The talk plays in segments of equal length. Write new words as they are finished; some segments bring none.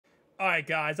Alright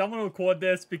guys, I'm gonna record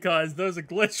this because there's a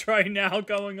glitch right now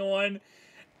going on.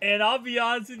 And I'll be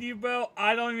honest with you, bro,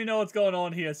 I don't even know what's going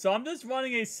on here. So I'm just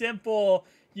running a simple,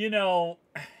 you know,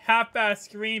 half-back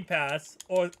screen pass.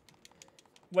 Or,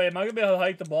 wait, am I gonna be able to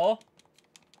hike the ball?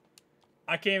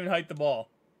 I can't even hike the ball.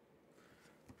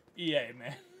 EA,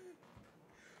 man.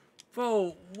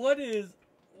 Bro, what is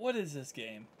this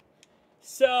game?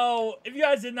 So, if you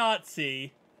guys did not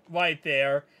see, right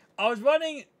there, I was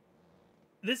running...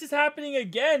 This is happening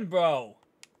again, bro.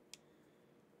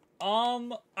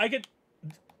 I could...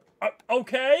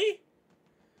 okay?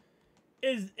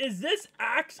 Is this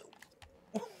actually...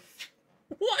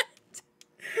 What?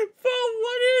 Bro,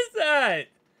 what is that?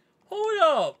 Hold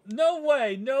up. No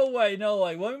way, no way, no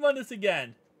way. Let me run this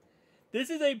again. This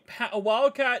is a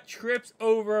Wildcat trips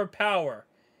over power.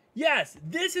 Yes,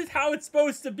 this is how it's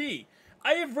supposed to be.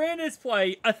 I have ran this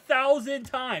play 1,000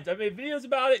 times. I've made videos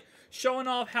about it, showing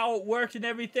off how it works and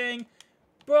everything.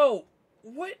 Bro,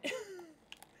 what...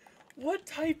 what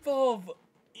type of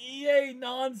EA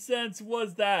nonsense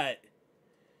was that?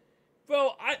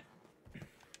 Bro,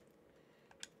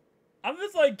 I'm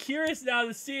just, like, curious now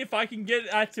to see if I can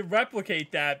get to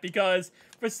replicate that, because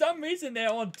for some reason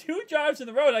they're on 2 drives in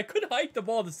the road. I couldn't hike the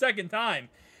ball the second time.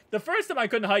 The first time I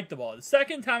couldn't hike the ball. The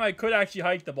second time I could actually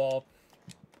hike the ball.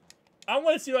 I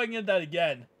want to see if I can get that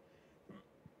again.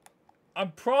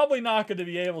 I'm probably not going to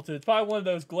be able to. It's probably one of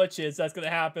those glitches that's going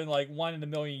to happen like 1 in a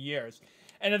million years.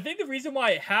 And I think the reason why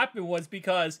it happened was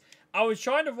because I was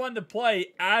trying to run the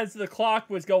play as the clock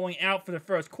was going out for the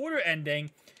first quarter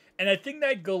ending. And I think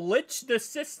that glitched the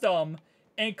system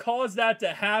and caused that to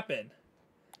happen.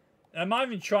 And I'm not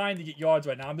even trying to get yards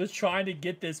right now. I'm just trying to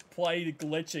get this play to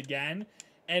glitch again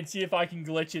and see if I can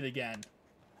glitch it again.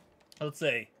 Let's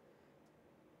see.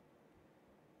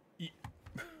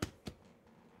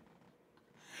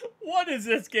 What is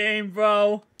this game,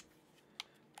 bro?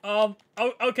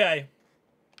 Okay.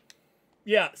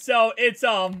 Yeah, so it's,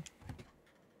 where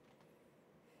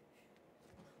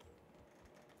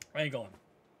are you going?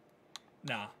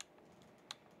 Nah.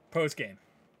 Post game.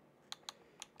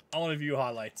 I want to view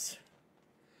highlights.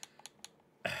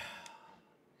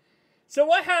 So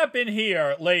what happened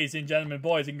here, ladies and gentlemen,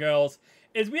 boys and girls,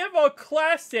 is we have our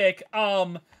classic,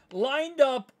 lined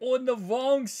up on the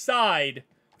wrong side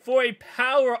for a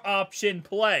power option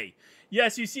play.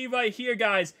 Yes, you see right here,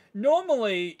 guys,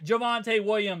 normally Javonte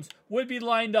Williams would be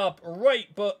lined up right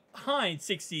behind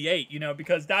 68, you know,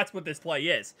 because that's what this play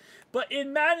is. But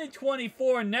in Madden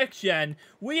 24 Next Gen,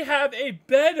 we have a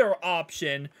better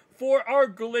option for our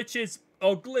glitch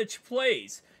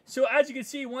plays. So as you can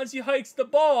see, once he hikes the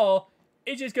ball,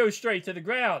 it just goes straight to the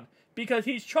ground, because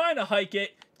he's trying to hike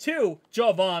it to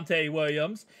Javonte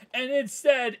Williams, and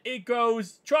instead it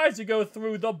tries to go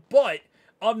through the butt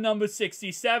of number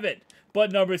 67.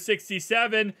 But number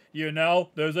 67, you know,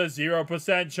 there's a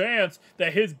 0% chance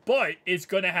that his butt is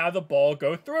going to have the ball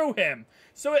go through him.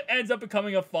 So it ends up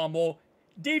becoming a fumble.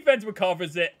 Defense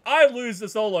recovers it. I lose the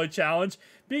solo challenge.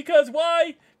 Because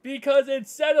why? Because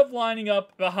instead of lining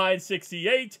up behind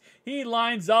 68, he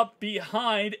lines up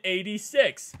behind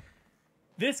 86.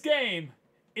 This game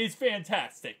is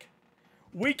fantastic.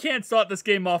 We can't start this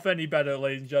game off any better,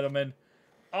 ladies and gentlemen.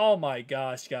 Oh my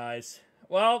gosh, guys.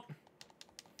 Well,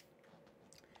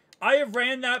 I have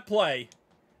ran that play,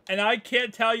 and I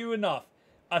can't tell you enough.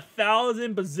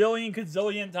 1,000 bazillion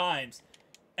gazillion times.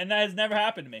 And that has never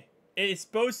happened to me. It is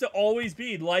supposed to always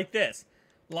be like this.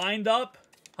 Lined up,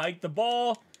 hike the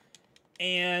ball,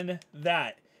 and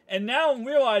that. And now I'm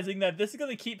realizing that this is going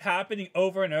to keep happening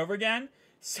over and over again.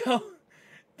 So,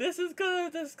 this is gonna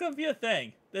be a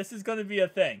thing. This is gonna be a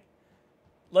thing.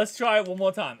 Let's try it one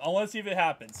more time. I want to see if it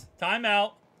happens.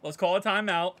 Timeout. Let's call it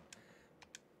timeout.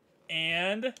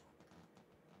 And...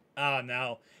 oh,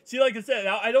 no. See, like I said,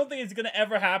 I don't think it's going to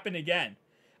ever happen again.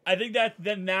 I think that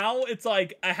then now it's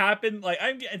like, it happened, like,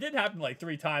 it did happen like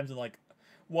 3 times in like,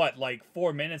 what, like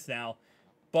 4 minutes now.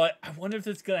 But I wonder if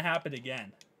it's going to happen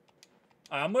again.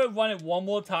 Alright, I'm going to run it one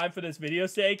more time for this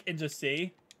video's sake and just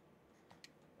see.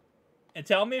 And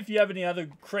tell me if you have any other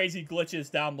crazy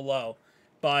glitches down below.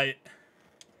 But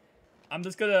I'm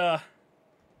just going to...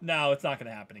 no, it's not going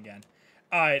to happen again.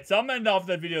 Alright, so I'm going to end off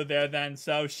the video there then.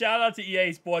 So, shout out to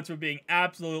EA Sports for being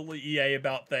absolutely EA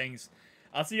about things.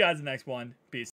 I'll see you guys in the next one. Peace.